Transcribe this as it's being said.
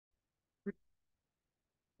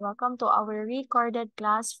Welcome to our recorded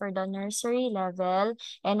class for the nursery level.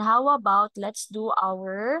 And how about let's do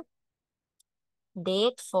our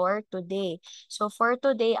date for today. So for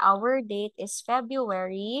today, our date is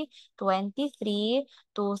February 23,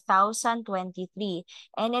 2023.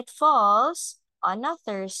 And it falls on a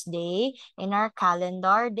Thursday in our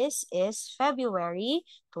calendar. This is February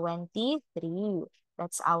 23.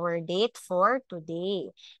 That's our date for today.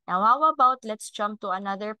 Now, how about let's jump to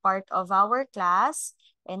another part of our class,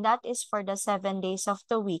 and that is for the 7 days of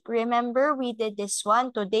the week. Remember, we did this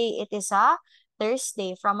one. Today, it is a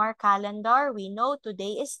Thursday. From our calendar, we know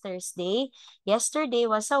today is Thursday, yesterday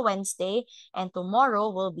was a Wednesday, and tomorrow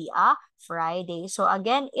will be a Friday. So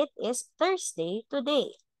again, it is Thursday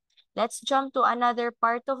today. Let's jump to another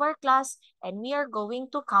part of our class, and we are going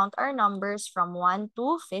to count our numbers from 1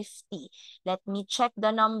 to 50. Let me check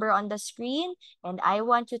the number on the screen, and I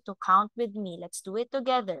want you to count with me. Let's do it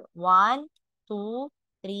together. 1, 2,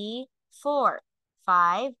 3, 4,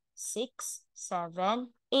 5, 6,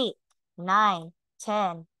 7, 8, 9,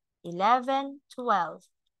 10, 11, 12,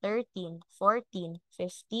 13, 14,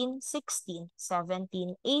 15, 16,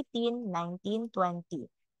 17, 18, 19, 20.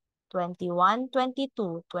 21,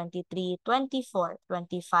 22, 23, 24,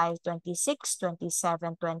 25, 26,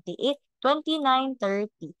 27, 28, 29, 30,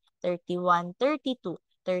 31, 32,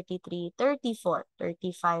 33, 34,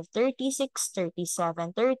 35, 36,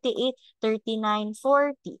 37, 38, 39,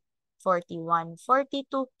 40, 41,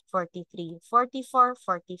 42, 43, 44,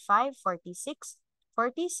 45, 46,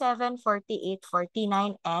 47, 48,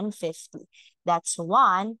 49, and 50. That's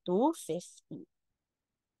 1 to 50.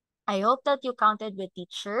 I hope that you counted with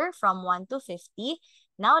teacher from 1 to 50.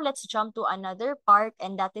 Now let's jump to another part,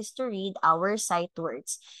 and that is to read our sight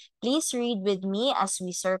words. Please read with me as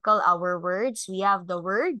we circle our words. We have the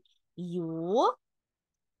word you,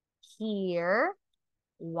 here,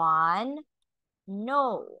 one,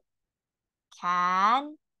 no,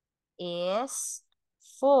 can, is,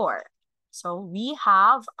 for. So we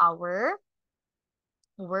have our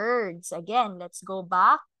words. Again, let's go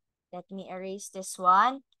back. Let me erase this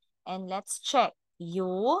one. And let's check.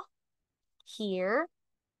 You, here,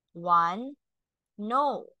 one,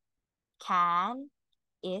 no, can,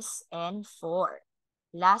 is, and for.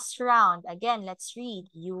 Last round. Again, let's read.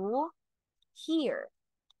 You, here,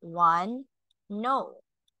 one, no,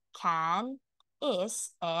 can,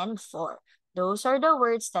 is, and for. Those are the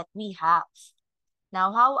words that we have.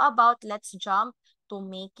 Now, how about let's jump to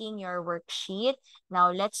making your worksheet.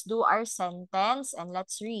 Now, let's do our sentence and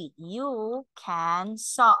let's read. You can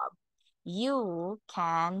sob. You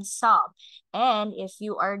can sob. And if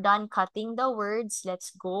you are done cutting the words, let's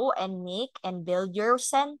go and make and build your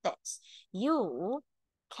sentence. You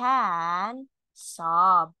can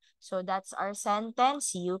sob. So that's our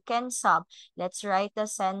sentence. You can sob. Let's write the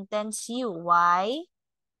sentence you. Why?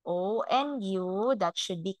 O and U, that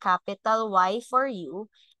should be capital Y for you.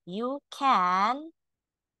 You can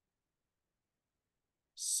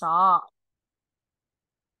sob.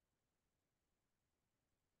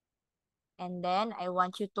 And then I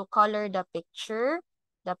want you to color the picture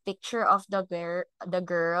of the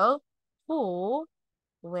girl who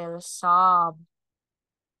will sob.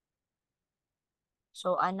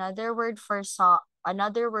 So another word for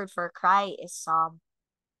cry is sob.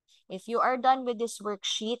 If you are done with this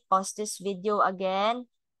worksheet, pause this video again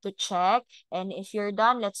to check. And if you're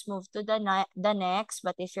done, let's move to the next.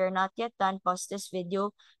 But if you're not yet done, pause this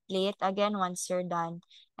video, play it again once you're done.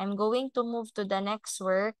 I'm going to move to the next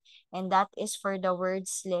work, and that is for the word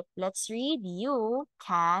slip. Let's read. You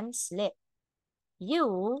can slip.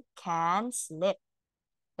 You can slip.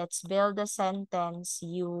 Let's build the sentence.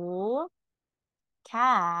 You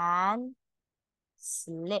can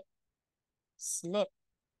slip. Slip.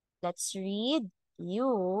 Let's read.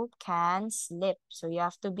 You can slip. So you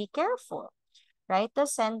have to be careful. Write the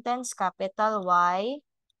sentence capital Y,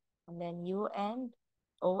 and then U and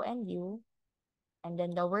O and U, and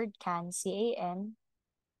then the word can, C-A-N,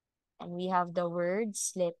 and we have the word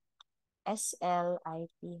slip,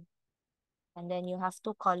 S-L-I-P. And then you have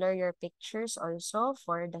to color your pictures also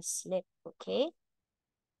for the slip, okay?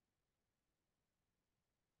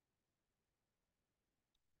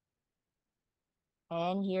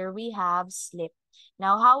 And here we have slip.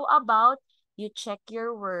 Now, how about you check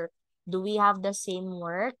your work? Do we have the same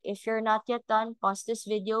work? If you're not yet done, pause this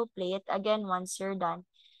video, play it again once you're done.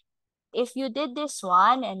 If you did this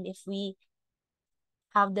one, and if we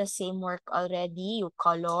have the same work already, you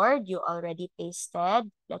colored, you already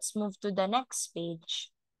pasted, let's move to the next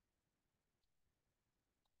page.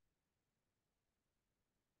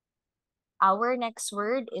 Our next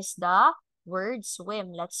word is the word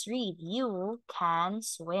swim. Let's read. You can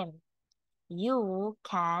swim. You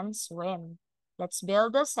can swim. Let's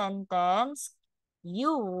build a sentence.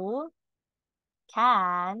 You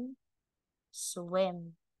can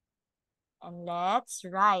swim. And let's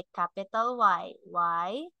write capital Y.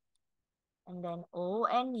 Y. And then O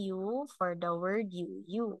and U for the word you.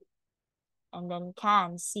 You. And then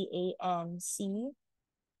can. C-A-N. C-A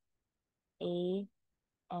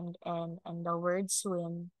and N. And the word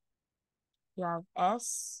swim. You have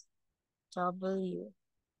S, W,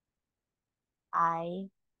 I,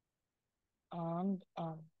 and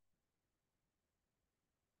M.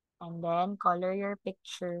 And then color your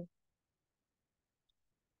picture.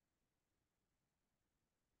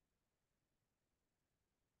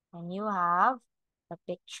 And you have a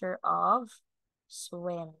picture of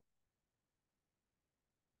swim.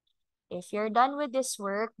 If you're done with this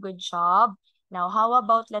work, good job. Now, how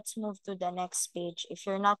about let's move to the next page. If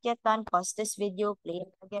you're not yet done, pause this video, play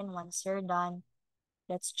it again once you're done.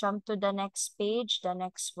 Let's jump to the next page, the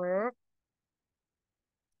next work.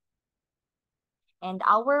 And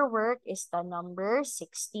our work is the number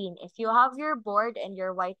 16. If you have your board and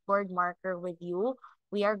your whiteboard marker with you,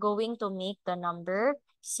 we are going to make the number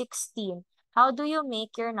 16. How do you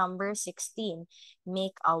make your number 16?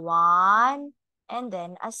 Make a 1 and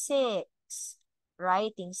then a 6.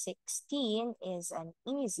 Writing 16 is an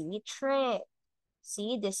easy trick.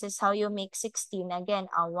 See, this is how you make 16. Again,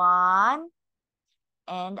 a 1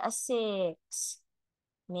 and a 6.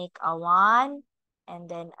 Make a 1 and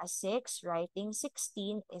then a 6. Writing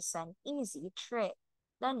 16 is an easy trick.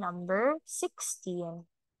 The number 16.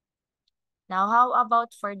 Now, how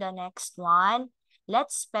about for the next one?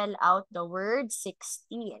 Let's spell out the word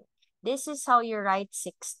 16. This is how you write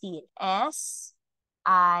 16. S,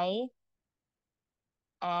 I,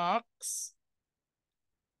 X,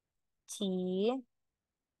 T,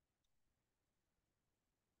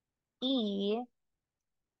 E,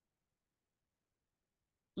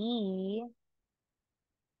 E,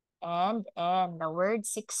 and N. The word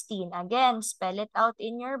 16. Again, spell it out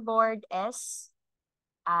in your board. S,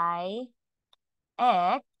 I,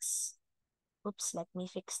 X. Oops, let me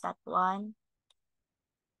fix that one.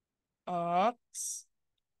 X,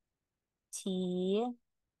 T,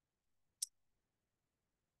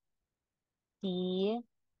 T,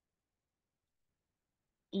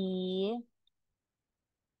 E,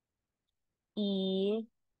 E,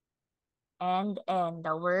 and N.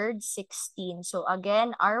 The word 16. So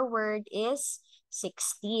again, our word is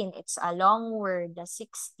 16. It's a long word. The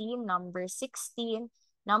 16, number 16.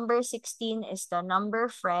 Number 16 is the number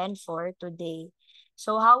friend for today.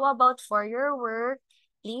 So how about for your work?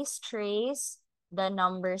 Please trace the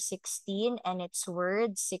number 16 and its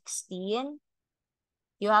word 16.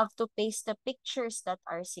 You have to paste the pictures that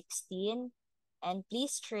are 16. And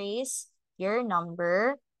please trace your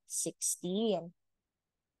number 16.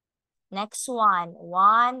 Next one,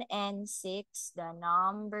 1 and 6, the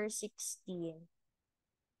number 16.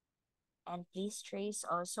 And please trace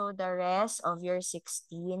also the rest of your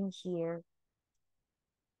 16 here.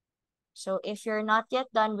 So if you're not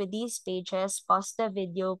yet done with these pages, pause the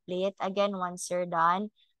video, play it again once you're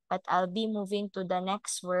done. But I'll be moving to the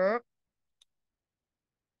next work.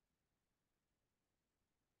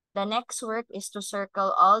 The next work is to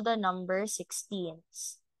circle all the number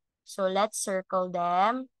 16s. So let's circle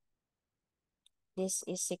them. This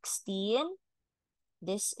is 16.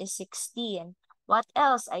 This is 16. What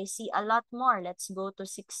else? I see a lot more. Let's go to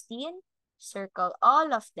 16. Circle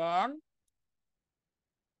all of them.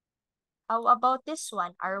 How about this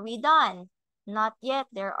one? Are we done? Not yet.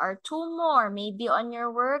 There are 2 more. Maybe on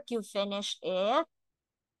your work, you finished it.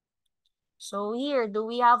 So here, do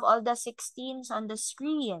we have all the 16s on the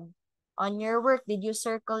screen? On your work, did you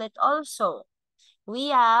circle it also? We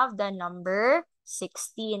have the number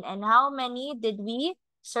 16. And how many did we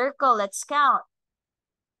circle? Let's count.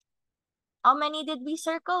 How many did we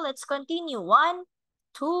circle? Let's continue. 1,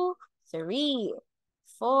 2, 3,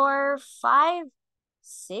 4, 5,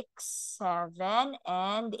 6, 7,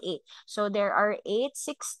 and 8. So there are 8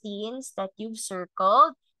 16s that you've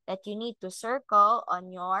circled that you need to circle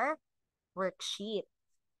on your worksheet.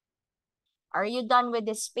 Are you done with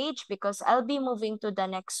this page? Because I'll be moving to the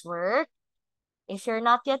next work. If you're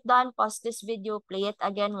not yet done, pause this video, play it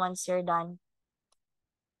again once you're done.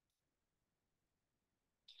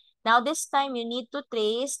 Now this time you need to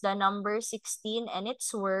trace the number 16 and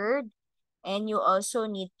its word, and you also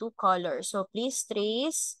need to color. So please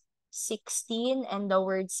trace 16 and the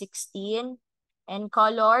word 16 and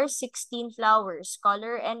color 16 flowers.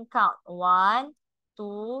 Color and count. 1,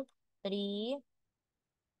 2, 3,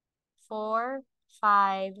 4,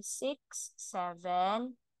 5, 6,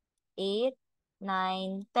 7, 8,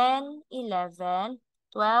 9, 10, 11,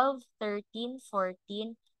 12, 13,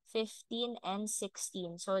 14, 15, and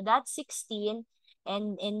 16. So that's 16.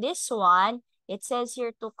 And in this one, it says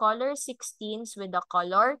here to color 16s with the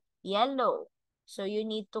color yellow. So you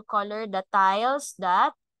need to color the tiles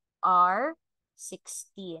that are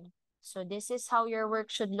 16. So this is how your work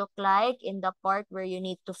should look like in the part where you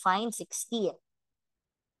need to find 16.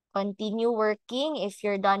 Continue working. If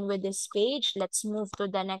you're done with this page, let's move to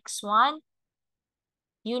the next one.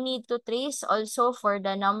 You need to trace also for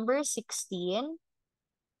the number 16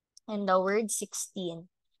 and the word 16.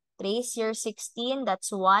 Trace your 16,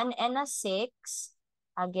 that's 1 and a 6.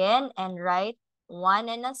 Again, and write 1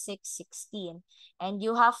 and a 6, 16. And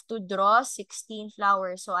you have to draw 16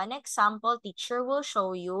 flowers. So an example, teacher will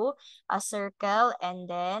show you a circle and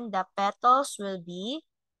then the petals will be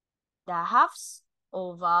the halves,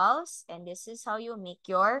 ovals, and this is how you make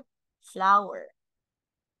your flower.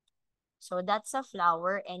 So that's a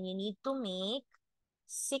flower and you need to make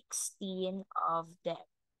 16 of them.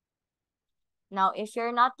 Now, if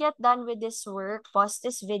you're not yet done with this work, pause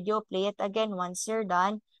this video, play it again once you're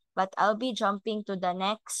done. But I'll be jumping to the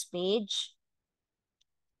next page.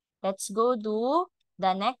 Let's go do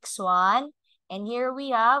the next one. And here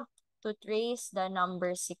we have to trace the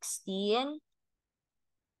number 16.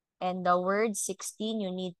 And the word 16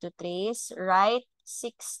 you need to trace. Write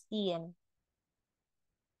 16.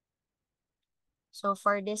 So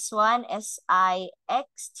for this one, S-I-X-T-E-E-N.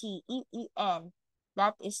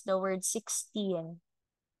 That is the word 16.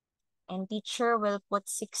 And teacher will put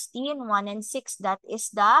 16, 1 and 6. That is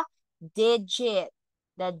the digit.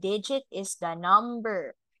 The digit is the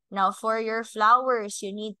number. Now for your flowers,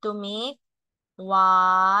 you need to make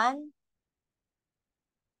 1.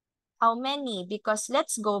 How many? Because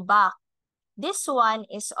let's go back. This one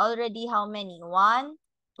is already how many? 1,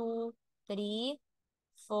 2, 3,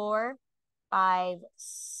 4, 5,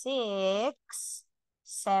 6,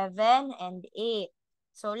 7, and 8.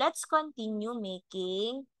 So let's continue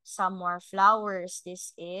making some more flowers.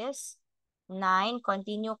 This is 9.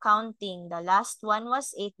 Continue counting. The last one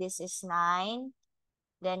was 8. This is 9.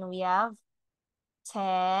 Then we have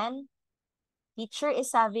 10. Teacher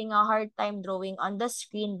is having a hard time drawing on the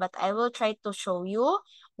screen, but I will try to show you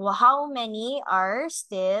how many are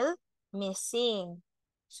still missing.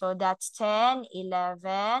 So that's 10,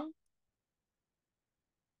 11,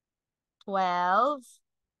 12,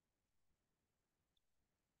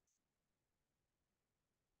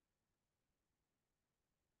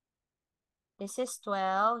 this is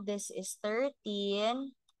 12, this is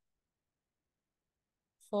 13,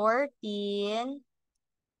 14,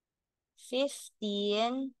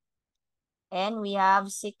 15, and we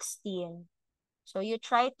have 16. So you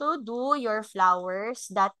try to do your flowers,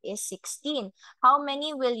 that is 16. How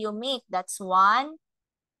many will you make? That's 1,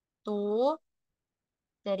 2,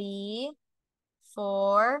 3,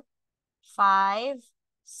 4, 5,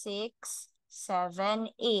 6, 7,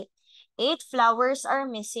 8. 8 flowers are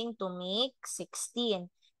missing to make 16.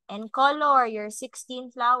 And color your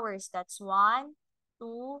 16 flowers. That's 1,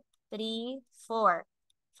 2, 3, 4,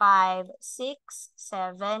 5, 6,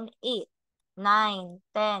 7, 8, 9,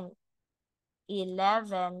 10,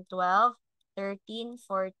 11, 12, 13,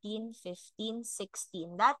 14, 15,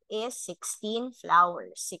 16. That is 16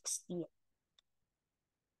 flowers. 16.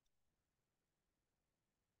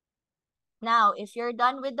 Now, if you're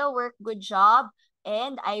done with the work, good job.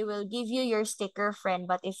 And I will give you your sticker friend.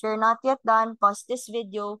 But if you're not yet done, pause this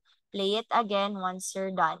video, play it again once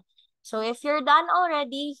you're done. So if you're done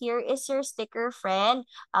already, here is your sticker friend.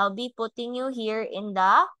 I'll be putting you here in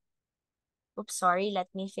the... Oops, sorry. Let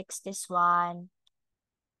me fix this one.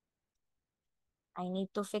 I need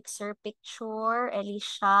to fix your picture,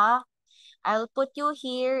 Alicia. I'll put you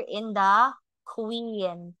here in the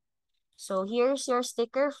queen. So here's your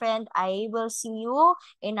sticker friend. I will see you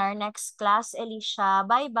in our next class, Alicia.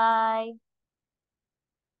 Bye-bye.